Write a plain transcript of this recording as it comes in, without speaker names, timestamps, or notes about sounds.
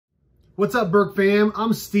What's up, Burke fam?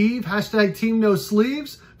 I'm Steve, hashtag Team No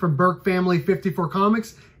Sleeves from Burke Family 54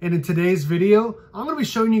 Comics. And in today's video, I'm going to be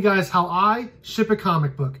showing you guys how I ship a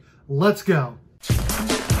comic book. Let's go.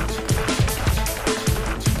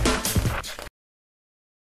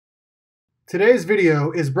 Today's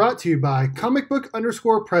video is brought to you by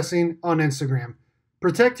comicbook_pressing on Instagram.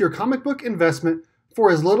 Protect your comic book investment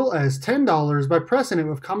for as little as $10 by pressing it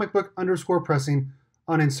with comicbook_pressing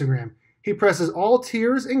on Instagram. He presses all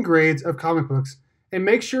tiers and grades of comic books, and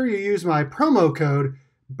make sure you use my promo code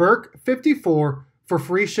BURKE54 for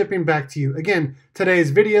free shipping back to you. Again,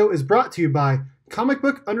 today's video is brought to you by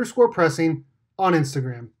comicbook_pressing on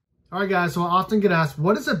Instagram. All right, guys, so I often get asked,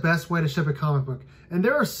 what is the best way to ship a comic book? And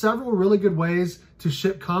there are several really good ways to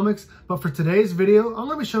ship comics, but for today's video, I'm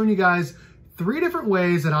going to be showing you guys 3 different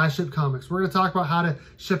ways that I ship comics. We're going to talk about how to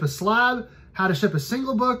ship a slab, how to ship a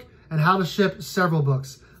single book, and how to ship several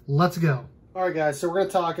books. Let's go. All right, guys, so we're going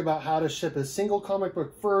to talk about how to ship a single comic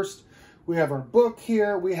book first. We have our book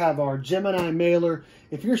here. We have our Gemini mailer.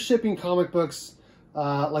 If you're shipping comic books,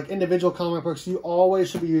 like individual comic books, you always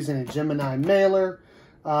should be using a Gemini mailer.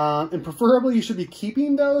 And preferably, you should be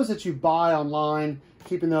keeping those that you buy online,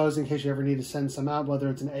 keeping those in case you ever need to send some out, whether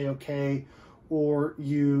it's an AOK or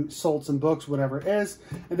you sold some books, whatever it is.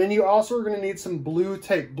 And then you also are going to need some blue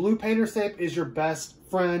tape. Blue painter's tape is your best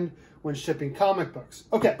friend when shipping comic books.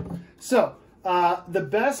 Okay, so the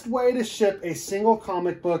best way to ship a single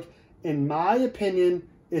comic book, in my opinion,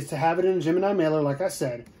 is to have it in a Gemini mailer, like I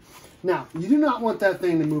said. Now, you do not want that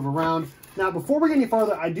thing to move around. Now, before we get any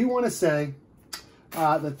farther, I do want to say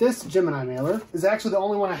that this Gemini mailer is actually the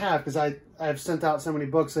only one I have, because I have sent out so many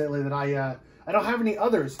books lately that I don't have any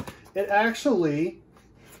others. It actually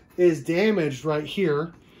is damaged right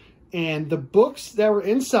here, and the books that were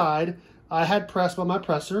inside I had pressed by my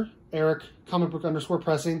presser, Eric,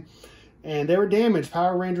 comicbook_pressing, and they were damaged.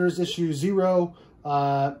 Power Rangers issue 0,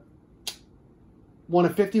 1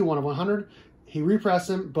 of 50, 1 of 100. He repressed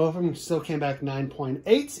them. Both of them still came back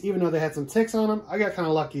 9.8, even though they had some ticks on them. I got kind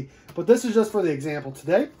of lucky. But this is just for the example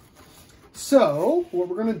today. So what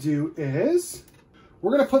we're going to do is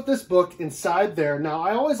we're going to put this book inside there. Now,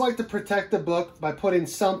 I always like to protect the book by putting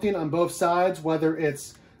something on both sides, whether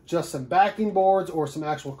it's just some backing boards or some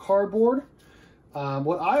actual cardboard.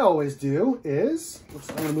 What I always do is,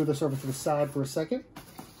 I'm going to move this over to the side for a second.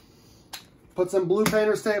 Put some blue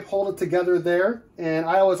painter's tape, hold it together there, and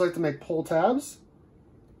I always like to make pull tabs.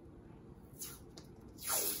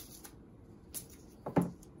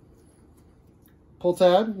 Pull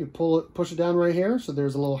tab, you pull it, push it down right here, so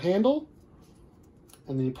there's a little handle,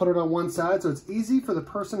 and then you put it on one side so it's easy for the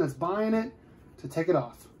person that's buying it to take it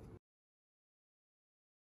off.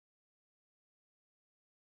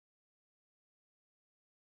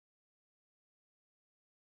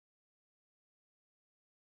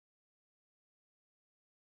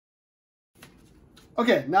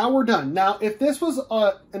 Okay, now we're done. Now, if this was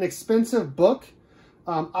an expensive book,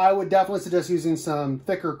 I would definitely suggest using some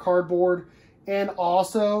thicker cardboard and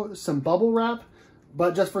also some bubble wrap.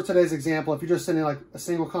 But just for today's example, if you're just sending like a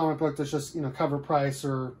single comic book that's just, you know, cover price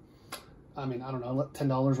or, I mean, I don't know,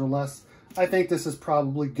 $10 or less, I think this is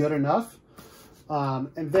probably good enough.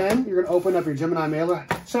 And then you're going to open up your Gemini mailer.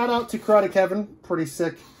 Shout out to Karate Kevin, pretty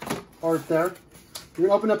sick art there. You're going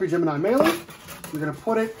to open up your Gemini mailer. You're going to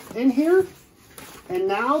put it in here. And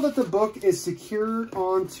now that the book is secured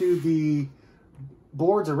onto the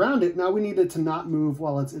boards around it, now we need it to not move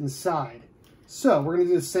while it's inside. So we're going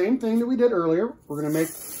to do the same thing that we did earlier. We're going to make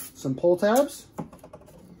some pull tabs.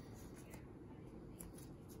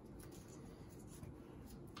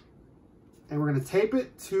 And we're going to tape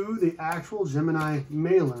it to the actual Gemini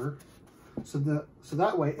mailer so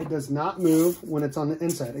that way it does not move when it's on the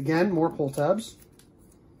inside. Again, more pull tabs.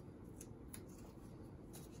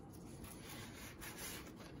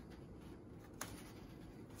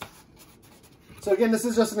 So again, this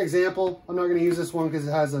is just an example. I'm not going to use this one because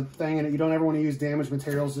it has a thing in it. You don't ever want to use damaged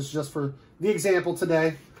materials. This is just for the example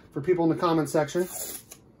today for people in the comment section.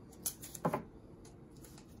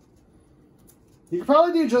 You could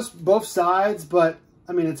probably do just both sides, but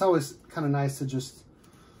I mean, it's always kind of nice to just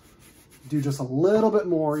do just a little bit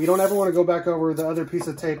more. You don't ever want to go back over the other piece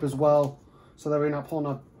of tape as well, so that way you're not pulling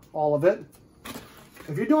up all of it.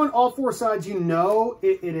 If you're doing all 4 sides, you know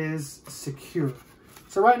it is secure.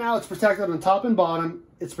 So right now it's protected on top and bottom.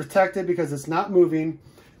 It's protected because it's not moving.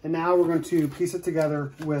 And now we're going to piece it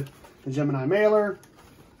together with the Gemini mailer.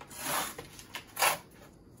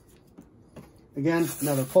 Again,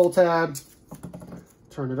 another pull tab.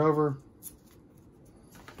 Turn it over.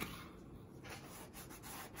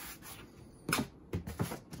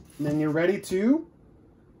 And then you're ready to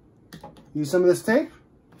use some of this tape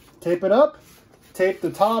tape it up, tape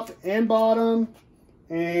the top and bottom,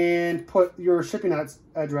 and put your shipping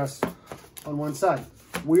address on one side.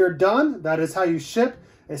 We are done. That is how you ship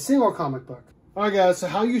a single comic book. All right, guys, so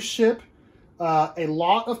how you ship a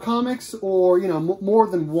lot of comics, or more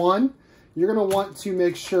than one, you're going to want to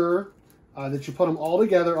make sure that you put them all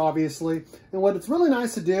together, obviously. And what it's really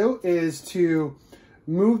nice to do is to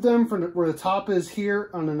move them from where the top is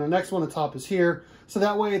here, and then the next one, the top is here. So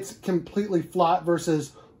that way it's completely flat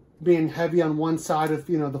versus being heavy on one side of,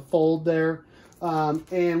 the fold there.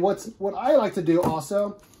 And what I like to do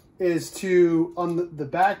also is to, on the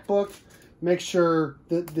back book, make sure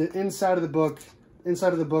that the inside of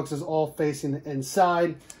the books is all facing the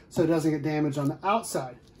inside so it doesn't get damaged on the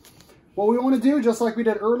outside. What we want to do, just like we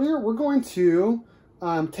did earlier, we're going to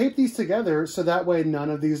tape these together so that way none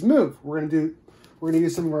of these move. We're going to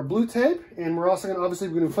use some of our blue tape, and we're also going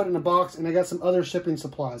to put it in a box, and I got some other shipping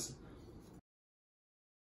supplies.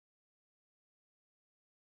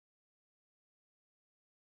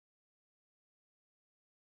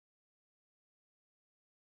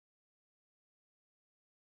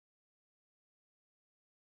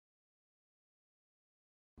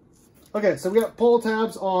 Okay, so we got pull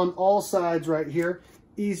tabs on all sides right here.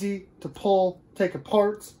 Easy to pull, take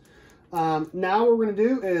apart. Now what we're going to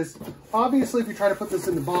do is, obviously if you try to put this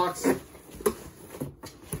in the box,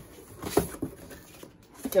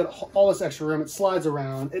 get all this extra room, it slides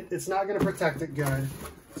around. It's not going to protect it good.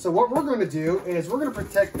 So what we're going to do is we're going to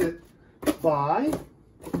protect it by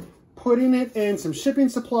putting it in some shipping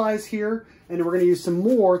supplies here, and we're going to use some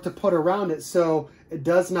more to put around it so it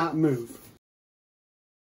does not move.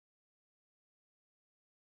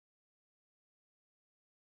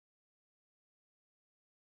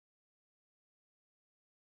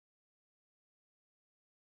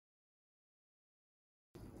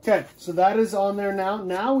 Okay, so that is on there now.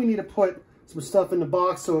 Now we need to put some stuff in the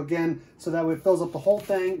box, so again, so that way it fills up the whole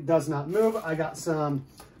thing, does not move. I got some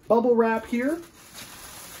bubble wrap here. Have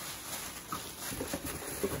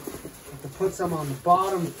to put some on the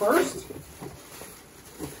bottom first.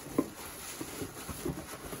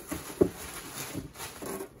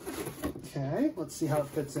 Okay, let's see how it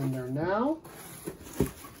fits in there now.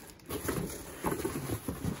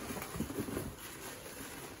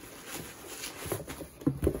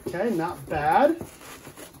 Okay, not bad.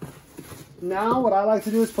 Now what I like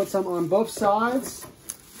to do is put some on both sides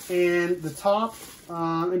and the top,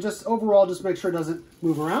 and just overall just make sure it doesn't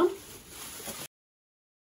move around.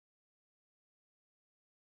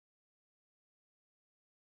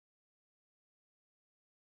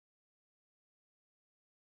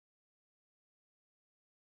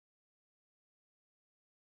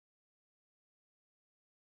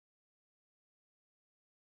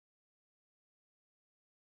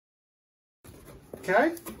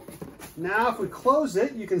 Okay, now if we close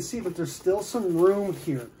it, you can see that there's still some room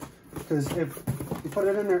here, because if you put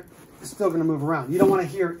it in there, it's still going to move around. You don't want to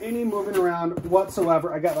hear any moving around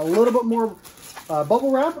whatsoever. I got a little bit more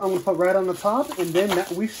bubble wrap I'm going to put right on the top, and then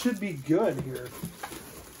we should be good here.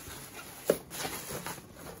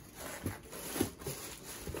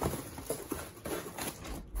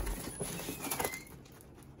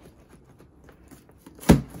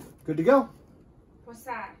 Good to go. What's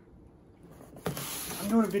that? I'm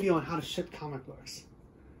doing a video on how to ship comic books.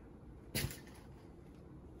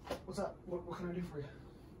 What's up? What can I do for you?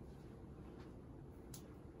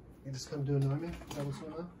 You just come to annoy me? Is that what's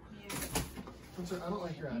going on? Yeah. I'm sorry, I don't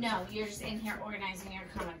like your attitude. No, you're just in here organizing your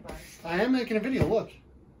comic books. I am making a video, look.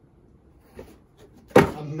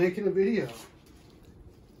 I'm making a video.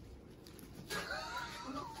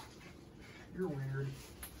 You're weird.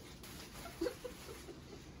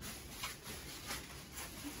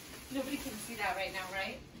 Nobody can see that right now,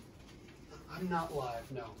 right? I'm not live,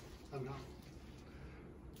 no. I'm not.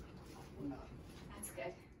 I'm not. That's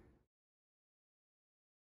good.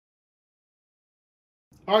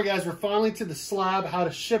 Alright guys, we're finally to the slab, how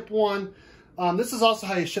to ship one. This is also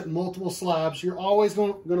how you ship multiple slabs. You're always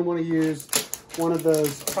going to want to use one of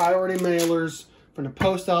those priority mailers from the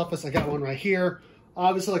post office. I got one right here.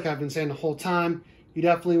 Obviously, like I've been saying the whole time, you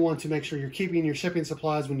definitely want to make sure you're keeping your shipping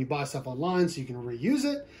supplies when you buy stuff online so you can reuse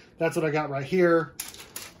it. That's what I got right here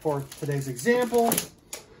for today's example.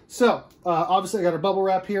 So, obviously I got our bubble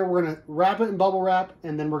wrap here. We're going to wrap it in bubble wrap,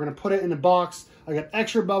 and then we're going to put it in a box. I got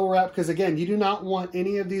extra bubble wrap because, again, you do not want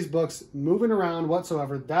any of these books moving around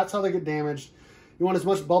whatsoever. That's how they get damaged. You want as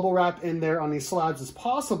much bubble wrap in there on these slabs as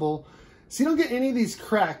possible so you don't get any of these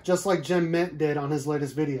cracked, just like Jim Mint did on his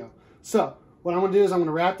latest video. So, what I'm going to do is I'm going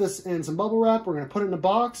to wrap this in some bubble wrap. We're going to put it in a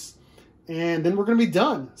box, and then we're going to be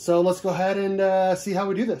done. So let's go ahead and see how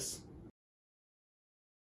we do this.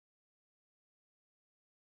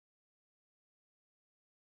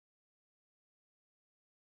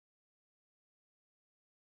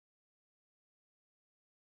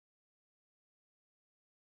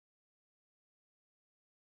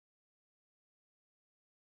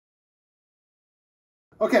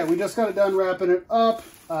 Okay, we just got it done wrapping it up.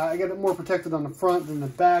 I got it more protected on the front than the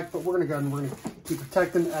back, but we're gonna go ahead and we're gonna keep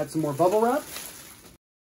protecting, add some more bubble wrap.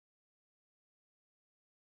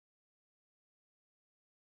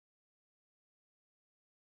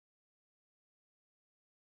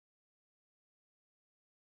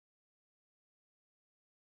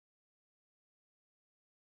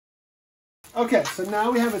 Okay, so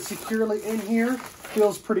now we have it securely in here.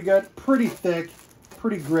 Feels pretty good, pretty thick,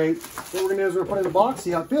 pretty great. What we're gonna do is we're gonna put it in the box,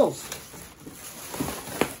 see how it feels.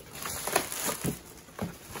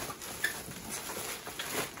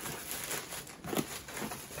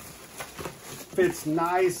 Fits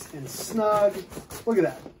nice and snug. Look at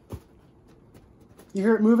that. You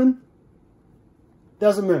hear it moving?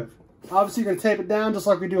 Doesn't move. Obviously, you're gonna tape it down just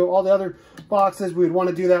like we do with all the other boxes. We would want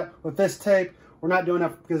to do that with this tape. We're not doing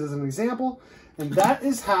that because it's an example. And that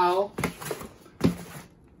is how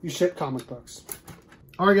you ship comic books.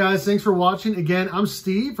 All right, guys, thanks for watching. Again, I'm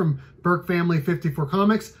Steve from Burke Family 54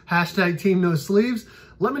 Comics, hashtag Team No Sleeves.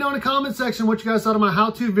 Let me know in the comment section what you guys thought of my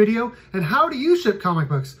how-to video and how do you ship comic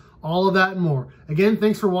books. All of that and more. Again,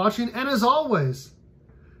 thanks for watching. And as always,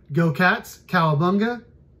 go Cats, Cowabunga,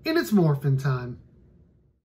 and it's Morphin time.